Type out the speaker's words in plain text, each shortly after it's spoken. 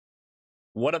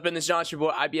What up in this John, your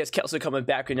boy Ibskelso coming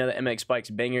back with another MX Bikes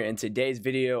banger. In today's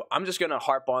video, I'm just going to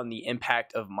harp on the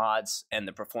impact of mods and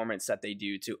the performance that they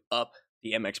do to up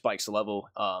the MX Bikes level.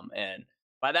 And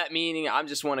by that meaning, I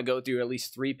just want to go through at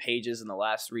least 3 pages in the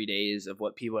last 3 days of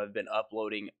what people have been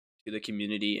uploading to the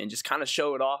community and just kind of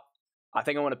show it off. I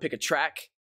think I want to pick a track,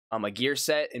 a gear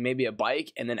set, and maybe a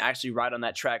bike, and then actually ride on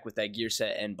that track with that gear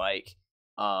set and bike.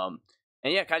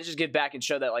 And yeah, kind of just give back and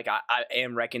show that like I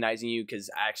am recognizing you,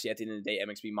 because actually at the end of the day,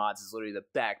 MXB Mods is literally the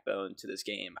backbone to this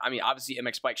game. I mean, obviously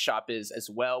MX Bike Shop is as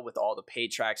well, with all the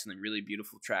paid tracks and the really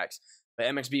beautiful tracks. But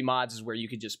MXB Mods is where you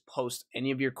could just post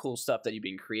any of your cool stuff that you've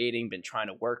been creating, been trying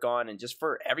to work on, and just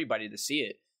for everybody to see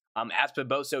it.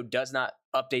 Ibskelso does not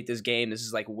update this game. This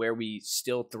is like where we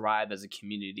still thrive as a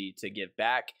community to give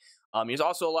back. There's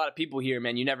also a lot of people here,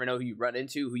 man. You never know who you run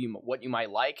into, what you might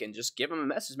like, and just give them a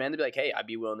message, man. They'll be like, hey, I'd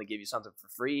be willing to give you something for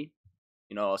free,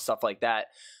 stuff like that.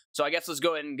 So I guess let's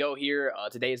go ahead and go here.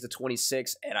 Today is the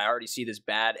 26th, and I already see this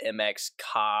bad MX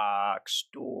Cock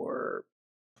Store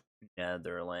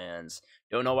Netherlands.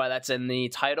 Don't know why that's in the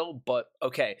title, but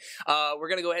okay. We're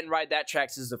going to go ahead and ride that track.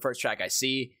 This is the first track I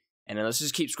see. And then let's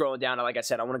just keep scrolling down. And like I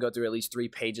said, I want to go through at least 3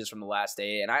 pages from the last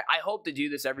day. And I hope to do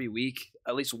this every week,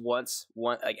 at least once,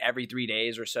 like every 3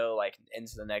 days or so, like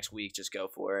into the next week. Just go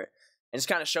for it. And just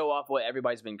kind of show off what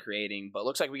everybody's been creating. But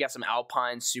looks like we got some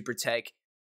Alpine Super Tech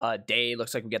Day.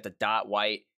 Looks like we got the dot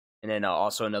white. And then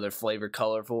also another flavor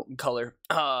color.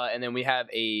 And then we have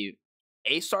a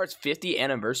A-Star's 50th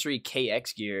anniversary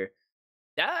KX gear.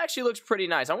 That actually looks pretty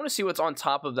nice. I want to see what's on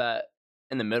top of that,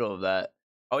 in the middle of that.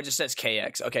 Oh, it just says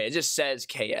KX. Okay, it just says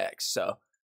KX, so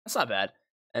that's not bad.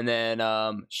 And then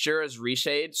Shura's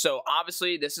Reshade. So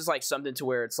obviously this is like something to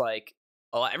where it's like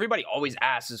everybody always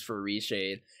asks for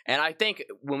Reshade. And I think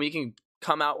when we can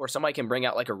come out where somebody can bring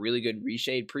out like a really good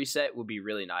Reshade preset would be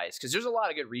really nice. Because there's a lot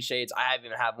of good reshades. I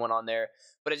even have one on there.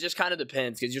 But it just kind of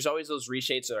depends, because there's always those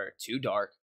reshades that are too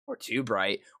dark, or too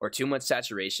bright, or too much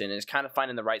saturation, and it's kind of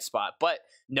finding the right spot. But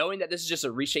knowing that this is just a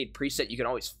reshade preset, you can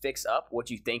always fix up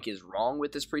what you think is wrong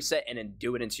with this preset and then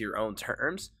do it into your own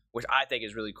terms, which I think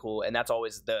is really cool. And that's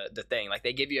always the thing. Like,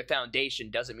 they give you a foundation,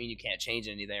 doesn't mean you can't change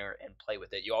anything and play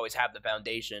with it. You always have the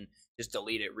foundation, just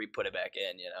delete it, re-put it back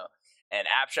in, And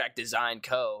Abstract Design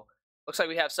Co. Looks like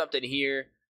we have something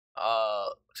here.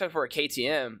 Looks like for a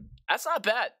KTM. That's not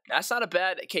bad. That's not a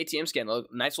bad KTM skin.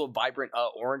 Look, nice little vibrant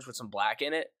orange with some black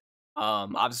in it.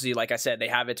 Obviously, like I said, they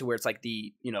have it to where it's like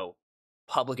the,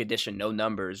 public edition, no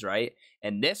numbers, right?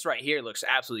 And this right here looks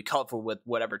absolutely colorful with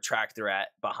whatever track they're at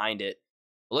behind it.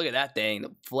 Look at that thing,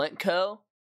 the Flint Co.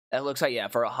 That looks like, yeah,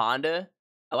 for a Honda.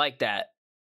 I like that.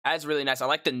 That's really nice. I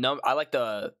like the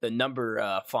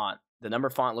number font. The number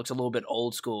font looks a little bit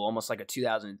old school, almost like a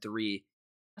 2003.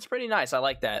 That's pretty nice. I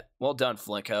like that. Well done,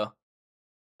 Flint Co.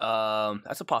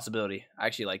 That's a possibility. I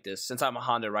actually like this. Since I'm a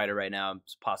Honda rider right now,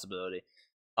 it's a possibility.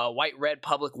 White Red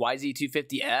Public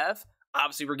YZ250F.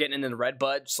 Obviously, we're getting into the Red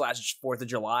Bud / 4th of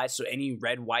July, so any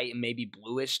red, white, and maybe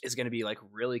bluish is going to be like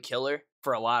really killer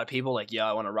for a lot of people. Like, yo,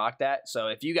 I want to rock that. So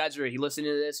if you guys are listening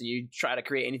to this and you try to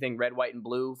create anything red, white, and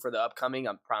blue for the upcoming,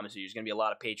 I promise you, there's going to be a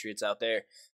lot of Patriots out there,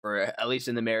 for at least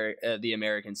in the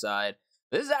American side.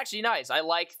 This is actually nice. I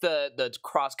like the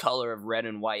cross color of red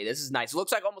and white. This is nice. It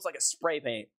looks like almost like a spray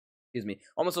paint. Excuse me.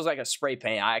 Almost looks like a spray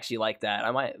paint. I actually like that.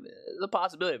 I might, the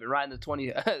possibility of riding the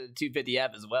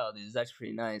 250F as well, dude. It's actually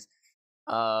pretty nice.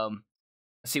 Let's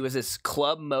see, what's this?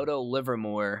 Club Moto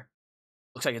Livermore.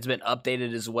 Looks like it's been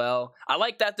updated as well. I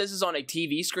like that this is on a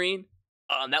TV screen.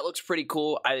 That looks pretty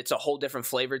cool. It's a whole different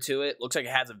flavor to it. Looks like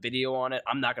it has a video on it.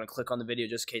 I'm not going to click on the video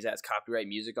just in case it has copyright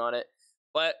music on it.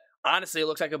 But honestly, it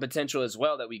looks like a potential as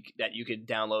well that you could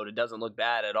download. It doesn't look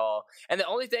bad at all. And the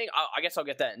only thing, I guess I'll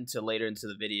get that later into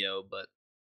the video, but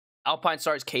Alpine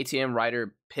Stars KTM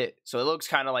Rider Pit. So it looks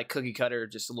kind of like cookie cutter,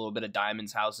 just a little bit of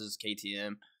diamonds, houses,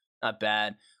 KTM. Not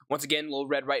bad. Once again, a little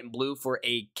red, white, and blue for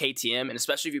a KTM, and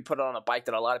especially if you put it on a bike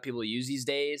that a lot of people use these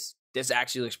days, this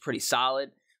actually looks pretty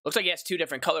solid. Looks like he has 2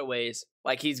 different colorways.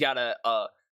 Like, he's got a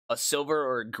silver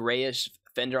or grayish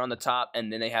fender on the top,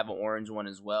 and then they have an orange one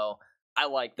as well. I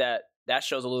like that. That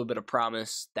shows a little bit of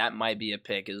promise. That might be a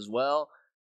pick as well.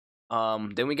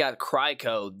 Then we got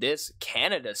Cryco, this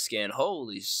Canada skin.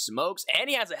 Holy smokes. And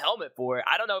he has a helmet for it.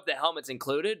 I don't know if the helmet's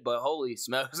included, but holy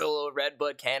smokes, a little Red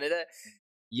Bud Canada.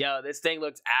 Yo, this thing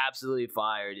looks absolutely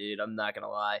fire, dude. I'm not gonna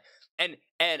lie. And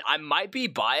I might be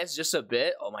biased just a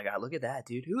bit. Oh my god, look at that,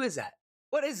 dude. Who is that?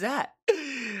 What is that?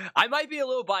 I might be a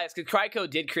little biased because Cryco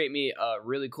did create me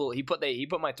really cool. He put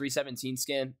my 317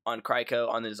 skin on Cryco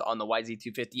on the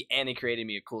YZ250, and he created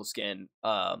me a cool skin,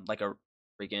 like a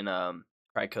freaking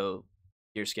Cryco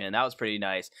gear skin. That was pretty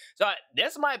nice. So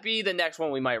this might be the next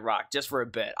one we might rock just for a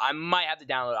bit. I might have to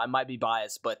download it. I might be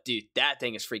biased, but dude, that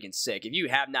thing is freaking sick. If you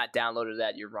have not downloaded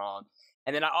that, you're wrong.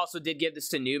 And then I also did give this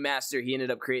to New Master. He ended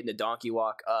up creating the Donkey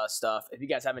Walk stuff. If you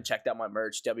guys haven't checked out my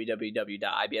merch,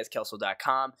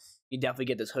 www.ibskelso.com, you can definitely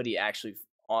get this hoodie actually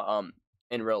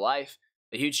in real life.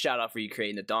 A huge shout out for you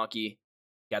creating the donkey.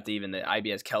 Got even the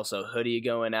IBS Kelso hoodie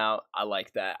going out. I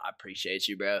like that. I appreciate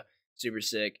you, bro. Super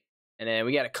sick. And then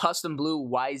we got a custom blue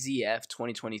YZF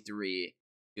 2023.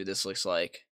 Dude, this looks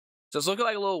like. So it's looking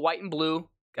like a little white and blue.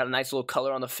 Got a nice little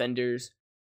color on the fenders.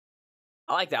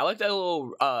 I like that. I like that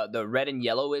little the red and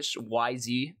yellowish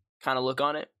YZ kind of look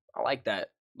on it. I like that.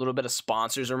 A little bit of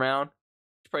sponsors around.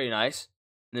 It's pretty nice.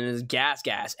 And then there's Gas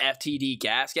FTD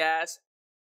Gas.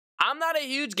 I'm not a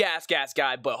huge Gas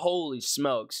guy, but holy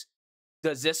smokes,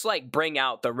 does this like bring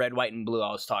out the red, white, and blue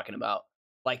I was talking about?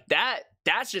 Like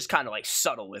that's just kind of like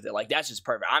subtle with it. Like that's just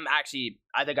perfect. I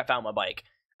think I found my bike.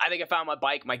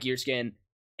 My gear skin,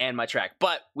 and my track.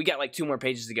 But we got like 2 more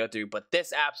pages to go through. But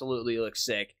this absolutely looks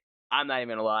sick. I'm not even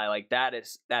gonna lie, like that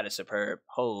is superb.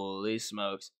 Holy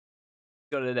smokes.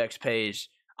 Go to the next page.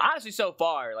 Honestly, so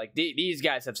far, like these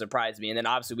guys have surprised me. And then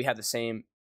obviously we have the same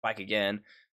bike again.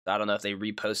 I don't know if they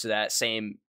reposted that.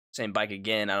 Same bike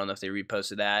again. I don't know if they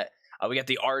reposted that. We got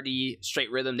the RD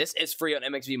Straight Rhythm. This is free on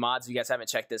MXV Mods. If you guys haven't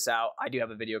checked this out, I do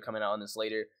have a video coming out on this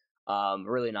later.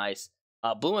 Really nice.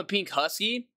 Blue and Pink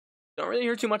Husky. Don't really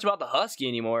hear too much about the Husky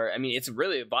anymore. I mean, it's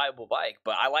really a viable bike,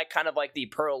 but I like kind of like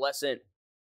the pearlescent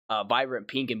vibrant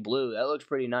pink and blue. That looks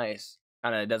pretty nice.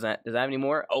 Kind of does that have any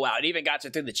more? Oh wow, it even got you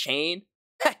through the chain.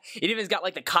 It even's got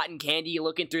like the cotton candy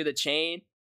looking through the chain.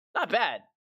 Not bad.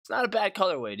 It's not a bad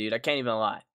colorway, dude. I can't even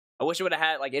lie. I wish it would have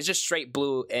had like, it's just straight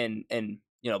blue and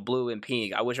you know, blue and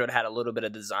pink. I wish it would have had a little bit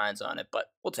of designs on it, but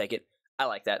we'll take it. I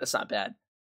like that. That's not bad.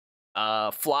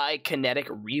 Fly Kinetic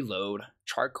Reload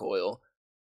Charcoal.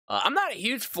 I'm not a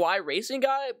huge fly racing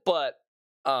guy, but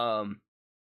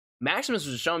Maximus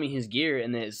was showing me his gear,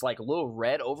 and it's like a little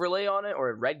red overlay on it, or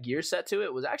a red gear set to it.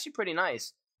 It was actually pretty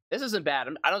nice. This isn't bad.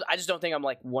 I just don't think I'm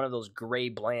like one of those gray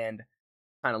bland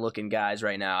kind of looking guys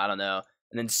right now. I don't know.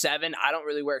 And then 7, I don't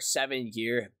really wear 7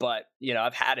 gear, but you know,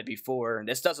 I've had it before, and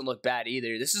this doesn't look bad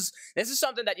either. This is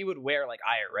something that you would wear like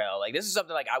IRL. Like this is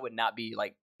something like I would not be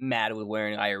like mad with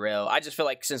wearing IRL. I just feel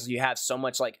like since you have so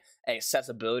much like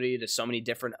accessibility to so many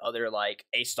different other like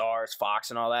A-Stars, Fox,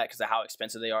 and all that, because of how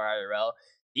expensive they are IRL.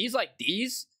 These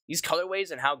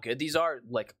colorways and how good these are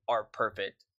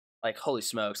perfect. Like holy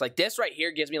smokes. Like this right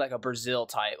here gives me like a Brazil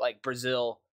type, like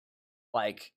Brazil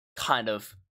like kind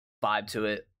of vibe to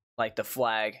it. Like the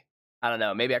flag. I don't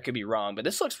know. Maybe I could be wrong, but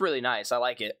this looks really nice. I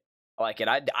like it.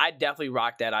 I'd definitely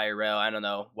rock that IRL. I don't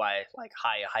know why like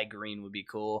high green would be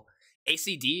cool.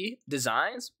 ACD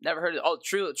Designs. Never heard of it. Oh,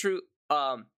 true.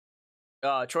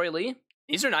 Troy Lee.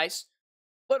 These are nice.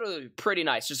 Literally pretty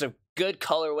nice. Just a good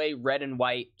colorway, red and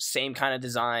white, same kind of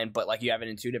design, but like you have it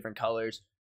in 2 different colors.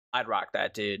 I'd rock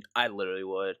that, dude. I literally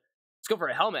would. Let's go for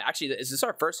a helmet. Actually, is this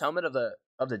our first helmet of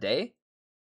the day?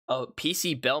 Oh,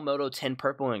 PC Bell Moto 10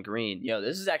 purple and green. Yo,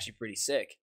 this is actually pretty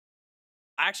sick.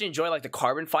 I actually enjoy like the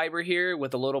carbon fiber here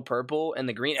with the little purple and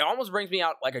the green. It almost brings me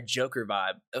out like a Joker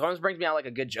vibe. It almost brings me out like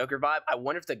a good Joker vibe. I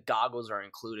wonder if the goggles are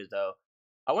included though.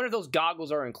 I wonder if those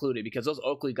goggles are included, because those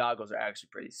Oakley goggles are actually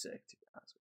pretty sick, to be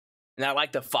honest with you. And I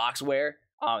like the Fox wear.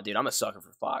 Oh, dude, I'm a sucker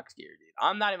for Fox gear, dude.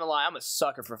 I'm not even gonna lie. I'm a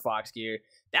sucker for Fox gear.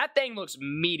 That thing looks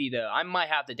meaty, though. I might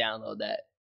have to download that.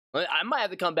 I might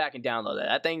have to come back and download that.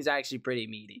 That thing's actually pretty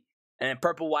meaty. And then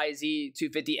Purple YZ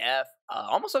 250F.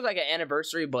 Almost looks like an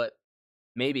anniversary, but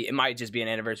maybe it might just be an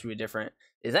anniversary with different.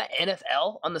 Is that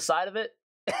NFL on the side of it?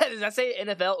 Does that say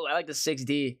NFL? Oh, I like the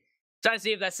 6D. Trying to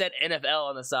see if that said NFL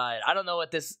on the side. I don't know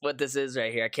what this is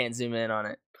right here. I can't zoom in on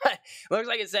it. Looks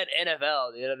like it said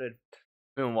NFL. Dude, it's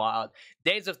been wild.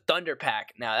 Days of Thunder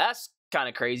Pack. Now that's kind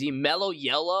of crazy. Mellow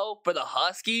Yellow for the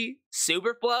Husky.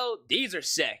 Superflow. These are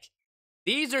sick.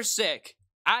 These are sick.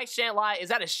 I shan't lie. Is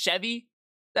that a Chevy?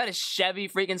 That is Chevy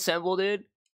freaking symbol, dude.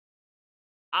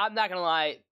 I'm not gonna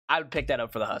lie. I would pick that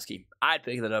up for the Husky. I'd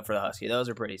pick that up for the Husky. Those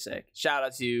are pretty sick. Shout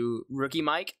out to Rookie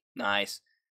Mike. Nice.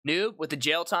 Noob with the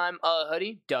Jail Time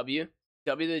hoodie. W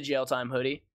the Jail Time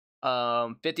hoodie.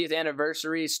 50th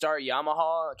anniversary Star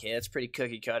Yamaha. Okay, that's pretty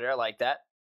cookie cutter. I like that.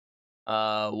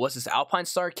 What's this? Alpine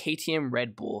Star KTM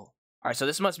Red Bull. All right, so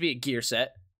this must be a gear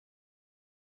set.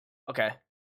 Okay.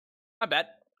 Not bad.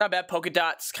 Not bad. Polka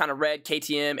dots, kind of red.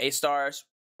 KTM, A-Stars.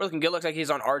 We're looking good. Looks like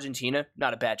he's on Argentina.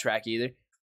 Not a bad track either.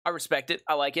 I respect it.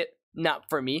 I like it. Not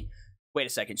for me. Wait a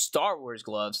second. Star Wars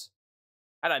gloves.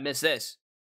 How did I miss this?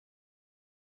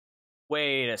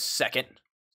 Wait a second.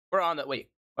 We're on the...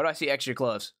 Wait. Why do I see extra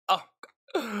gloves? Oh.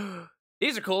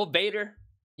 These are cool. Vader,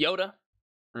 Yoda.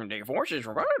 The force is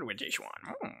rewarded with this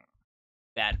one.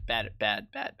 Bad.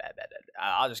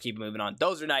 I'll just keep moving on.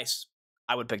 Those are nice.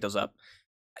 I would pick those up.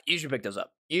 You should pick those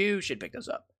up.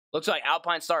 Looks like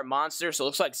Alpine Star Monster. So it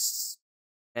looks like,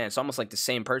 man, it's almost like the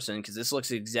same person because this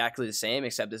looks exactly the same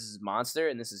except this is Monster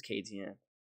and this is KTM.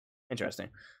 Interesting.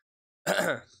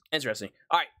 Interesting.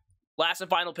 All right. Last and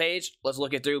final page. Let's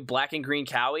look it through. Black and green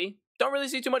Cowie. Don't really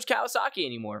see too much Kawasaki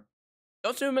anymore.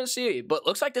 Don't too much see it, but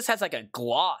looks like this has like a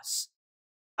gloss.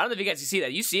 I don't know if you guys can see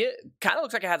that. You see it? Kind of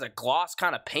looks like it has a gloss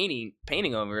kind of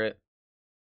painting over it.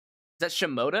 Is that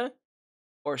Shimoda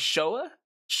or Showa?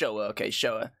 Showa. Okay,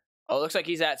 Showa. Oh, it looks like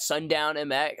he's at Sundown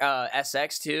MX,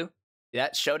 SX too.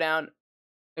 That Showdown.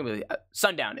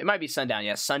 Sundown. It might be Sundown.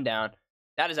 Yeah, Sundown.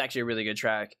 That is actually a really good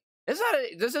track.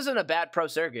 This isn't a bad pro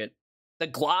circuit. The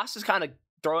gloss is kind of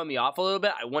throwing me off a little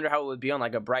bit. I wonder how it would be on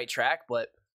like a bright track, but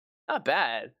not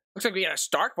bad. Looks like we got a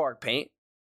Stark Bark paint.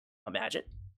 Imagine.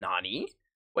 Nani?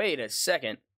 Wait a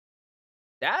second.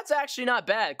 That's actually not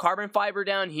bad. Carbon fiber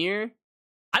down here.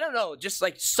 I don't know. Just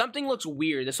like something looks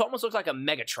weird. This almost looks like a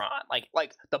Megatron. Like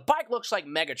the bike looks like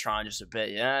Megatron just a bit.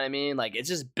 You know what I mean? Like it's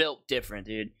just built different,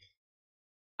 dude.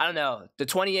 I don't know. The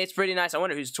 28's pretty nice. I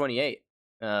wonder who's 28.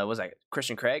 Was that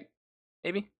Christian Craig?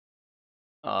 Maybe.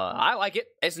 I like it.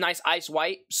 It's nice ice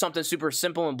white. Something super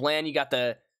simple and bland. You got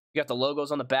the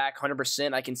logos on the back.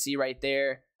 100%. I can see right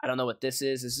there. I don't know what this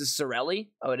is. Is this Sorelli?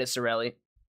 Oh, it is Sorelli.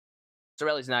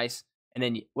 Sorelli's nice. And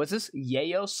then, what's this?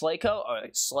 Yayo Slayco? Oh,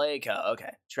 Slayco.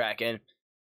 Okay. Tracking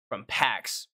from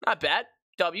PAX. Not bad.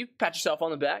 W. Pat yourself on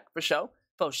the back for show.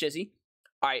 Faux shizzy.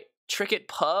 All right. Trickett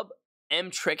Pub. M.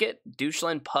 Trickett.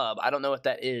 Doucheland Pub. I don't know what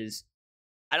that is.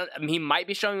 I mean, he might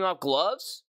be showing off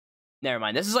gloves. Never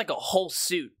mind. This is like a whole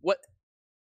suit. What?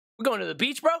 We're going to the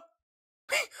beach, bro?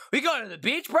 We going to the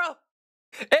beach, bro?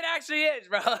 It actually is,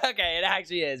 bro. Okay, it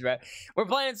actually is, bro. We're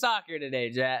playing soccer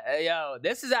today, chat. Yo,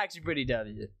 this is actually pretty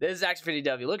W.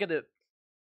 Look at the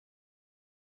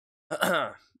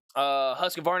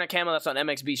Husqvarna camo. That's on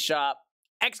MXB shop.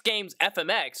 X Games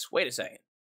FMX. Wait a second.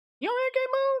 You on X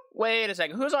Game mode? Wait a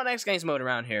second. Who's on X Games mode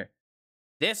around here?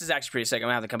 This is actually pretty sick. I'm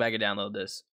gonna have to come back and download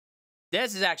this.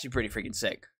 This is actually pretty freaking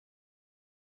sick.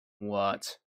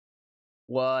 What?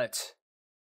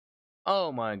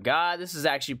 Oh my god, this is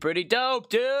actually pretty dope,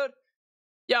 dude.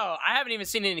 Yo, I haven't even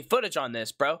seen any footage on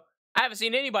this, bro. I haven't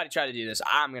seen anybody try to do this.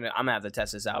 I'm gonna have to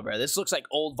test this out, bro. This looks like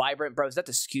old Vibrant, bro. Is that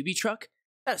the Scooby truck? Is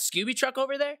that a Scooby truck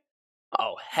over there?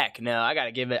 Oh heck no. I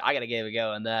gotta give it a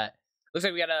go on that. Looks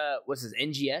like we got what's this,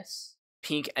 NGS?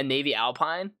 Pink and Navy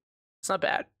Alpine. It's not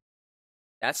bad.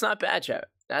 That's not bad, chat.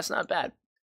 That's not bad.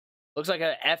 Looks like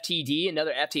a FTD,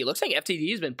 another FTD. Looks like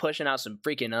FTD's been pushing out some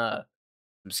freaking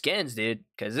some skins, dude.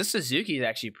 Because this Suzuki is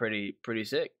actually pretty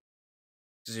sick.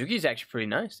 Suzuki's actually pretty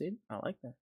nice, dude. I like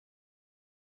that.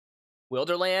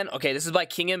 Wilderland. Okay, this is by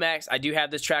King MX. I do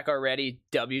have this track already.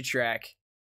 W track.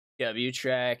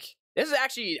 This is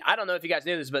actually, I don't know if you guys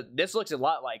knew this, but this looks a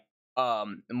lot like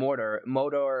Motor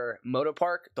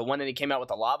Park, the one that he came out with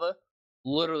the lava.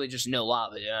 Literally just no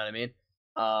lava, you know what I mean?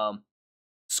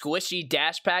 Squishy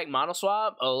dash pack model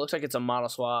swap. Oh, it looks like it's a model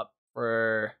swap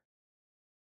for,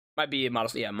 might be a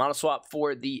model, yeah, model swap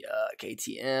for the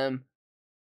KTM.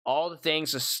 All the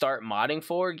things to start modding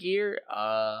for gear.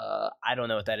 I don't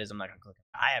know what that is. I'm not gonna click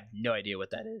on it. I have no idea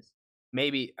what that is.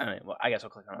 Maybe, I mean, well, I guess I'll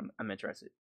click on it. I'm interested.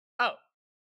 Oh,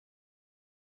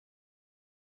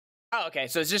 okay.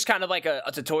 So it's just kind of like a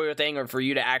tutorial thing, or for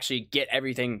you to actually get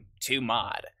everything to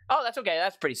mod. Oh, that's okay.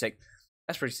 That's pretty sick.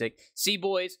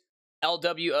 C-Boys,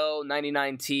 LWO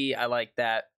 99T. I like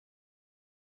that.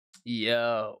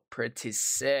 Yo, pretty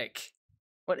sick.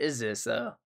 What is this,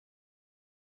 though?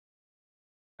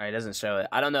 All right, it doesn't show it.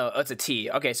 I don't know. Oh, it's a T.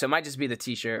 Okay, so it might just be the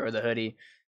t-shirt or the hoodie.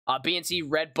 BNC,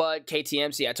 Red Bud,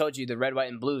 KTM. See, I told you the red,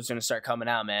 white, and blue is going to start coming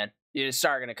out, man. It's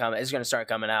going to start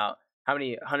coming out. How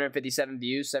many? 157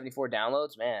 views, 74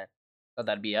 downloads? Man, thought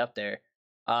that'd be up there.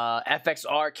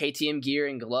 FXR, KTM gear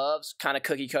and gloves. Kind of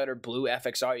cookie cutter blue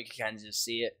FXR. You can kind of just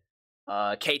see it.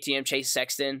 KTM Chase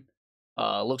Sexton.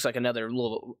 Looks like another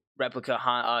little replica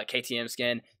KTM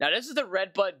skin. Now, this is the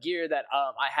Red Bud gear that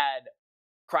I had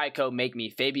Cryco make me.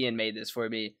 Fabian made this for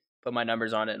me. Put my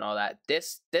numbers on it and all that.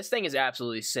 This thing is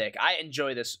absolutely sick. I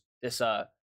enjoy this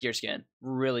gear skin.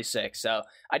 Really sick. So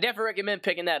I definitely recommend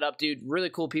picking that up, dude. Really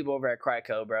cool people over at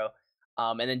Cryco, bro.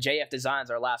 And then JF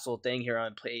Designs, our last little thing here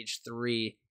on page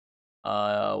 3.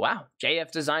 Wow.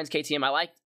 JF Designs KTM. I like,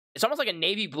 it's almost like a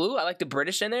navy blue. I like the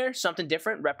British in there. Something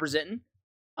different representing.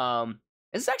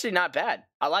 This is actually not bad.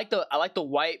 I like the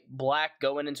white, black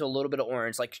going into a little bit of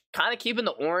orange. Like kind of keeping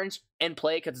the orange in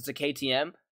play because it's a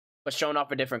KTM, but showing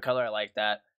off a different color. I like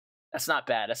that. That's not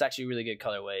bad. That's actually a really good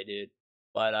colorway, dude.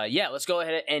 But yeah, let's go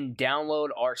ahead and download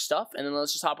our stuff, and then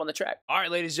let's just hop on the track. All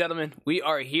right, ladies and gentlemen, we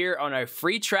are here on our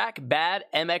free track, Bad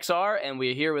MXR, and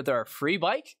we're here with our free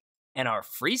bike and our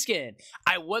free skin.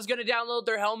 I was gonna download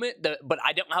their helmet, but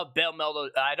I don't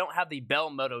have the Bell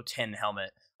Moto 10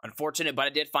 helmet. Unfortunate, but I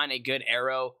did find a good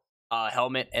Aero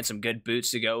helmet and some good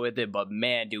boots to go with it. But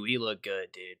man, do we look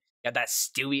good, dude. Got that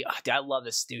Stewie. Oh, dude, I love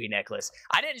the Stewie necklace.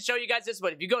 I didn't show you guys this,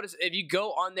 but if you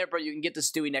go on there, bro, you can get the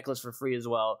Stewie necklace for free as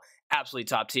well. Absolutely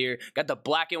top tier. Got the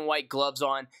black and white gloves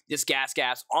on. This gas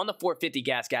on the 450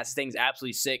 gas. This thing's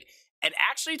absolutely sick. And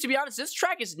actually, to be honest, this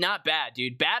track is not bad,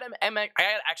 dude. Bad MX. I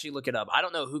gotta actually look it up. I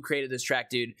don't know who created this track,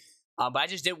 dude. But I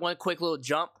just did one quick little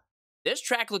jump. This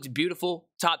track looks beautiful,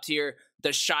 top tier.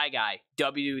 The Shy Guy,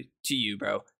 W to you,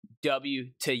 bro. W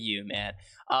to you, man.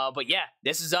 But yeah,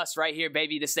 this is us right here,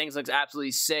 baby. This thing looks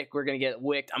absolutely sick. We're gonna get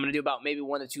wicked. I'm gonna do about maybe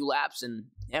 1 to 2 laps, and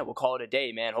yeah, we'll call it a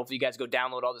day, man. Hopefully you guys go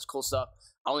download all this cool stuff.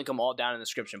 I'll link them all down in the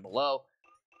description below.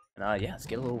 And yeah, let's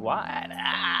get a little wide.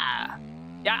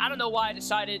 Yeah, I don't know why I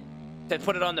decided to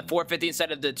put it on the 450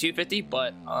 instead of the 250,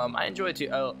 but I enjoy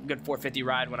a good 450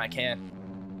 ride when I can.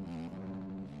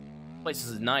 This place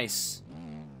is nice.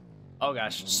 Oh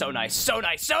gosh, so nice, so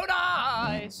nice, so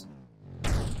nice.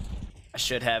 I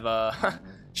should have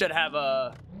did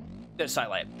a side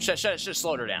light. Should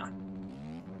slowed her down,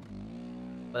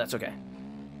 but that's okay.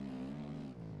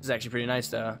 This is actually pretty nice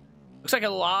though. Looks like a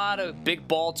lot of big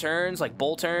ball turns, like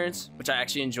bull turns, which I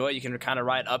actually enjoy. You can kind of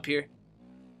ride up here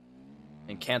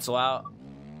and cancel out.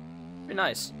 Pretty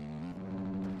nice.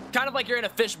 Kind of like you're in a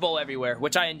fishbowl everywhere,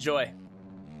 which I enjoy.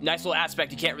 Nice little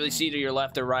aspect. You can't really see to your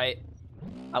left or right.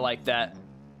 I like that.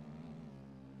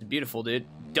 It's beautiful, dude.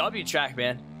 W track,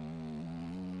 man.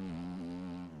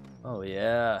 Oh,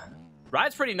 yeah.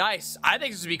 Ride's pretty nice. I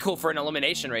think this would be cool for an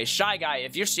elimination race. Shy Guy,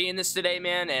 if you're seeing this today,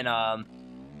 man, and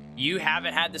you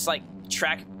haven't had this, like,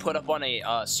 track put up on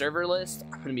a server list,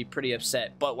 I'm gonna be pretty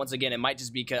upset. But once again, it might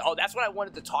just be because... Oh, that's what I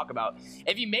wanted to talk about.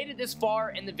 If you made it this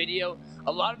far in the video,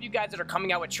 a lot of you guys that are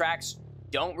coming out with tracks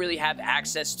don't really have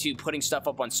access to putting stuff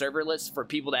up on server lists for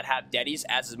people that have deddies,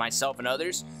 as is myself and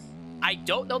others. I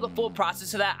don't know the full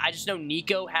process of that. I just know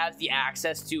Nico has the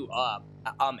access to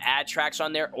add tracks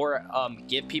on there, or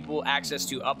give people access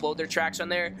to upload their tracks on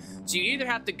there. So you either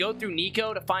have to go through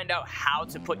Nico to find out how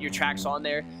to put your tracks on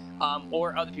there,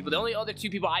 or other people. The only other 2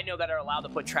 people I know that are allowed to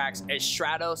put tracks is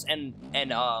Stratos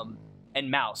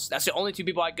and Mouse. That's the only 2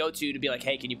 people I go to be like,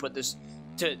 hey, can you put this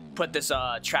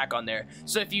track on there?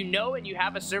 So if you know and you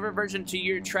have a server version to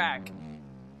your track,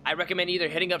 I recommend either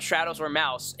hitting up Stratos or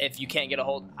Mouse. If you can't get a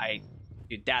hold,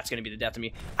 dude, that's gonna be the death of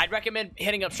me. I'd recommend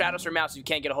hitting up Stratos or Mouse if you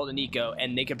can't get a hold of Nico,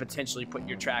 and they could potentially put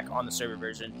your track on the server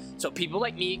version, so people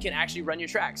like me can actually run your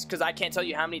tracks. Because I can't tell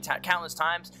you how many countless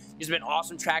times there's been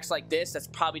awesome tracks like this that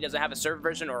probably doesn't have a server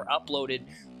version or uploaded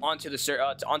onto the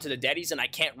deddies, and I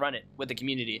can't run it with the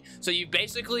community. So you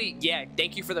basically, yeah,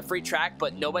 thank you for the free track,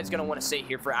 but nobody's gonna want to sit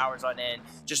here for hours on end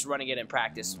just running it in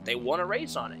practice. They want to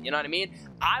race on it, you know what I mean?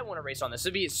 I want to race on this.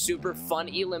 It'd be a super fun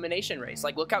elimination race.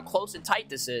 Like, look how close and tight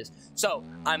this is. So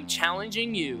I'm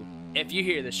challenging you, if you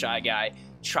hear this, Shy Guy,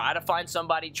 try to find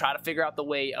somebody, try to figure out the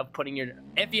way of putting your,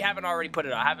 if you haven't already put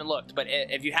it up, I haven't looked, but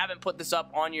if you haven't put this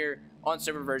up on your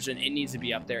server version, it needs to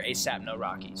be up there ASAP, no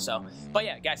Rocky. So, but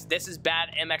yeah, guys, this is Bad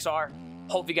MXR.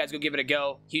 Hope you guys go give it a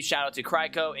go. Huge shout out to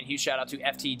Kryko, and huge shout out to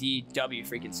FTDW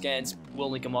freaking skins. We'll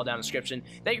link them all down in the description.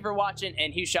 Thank you for watching,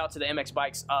 and huge shout out to the MX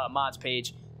Bikes mods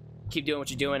page. Keep doing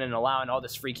what you're doing and allowing all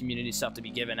this free community stuff to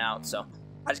be given out. So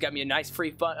I just got me a nice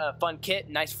free fun kit,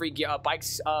 nice free bike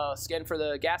skin for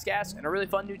the gas, and a really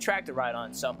fun new track to ride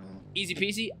on. So easy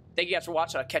peasy. Thank you guys for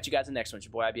watching. I'll catch you guys in the next one. It's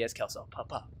your boy Ibskelso.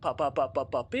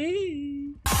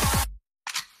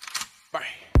 Bye.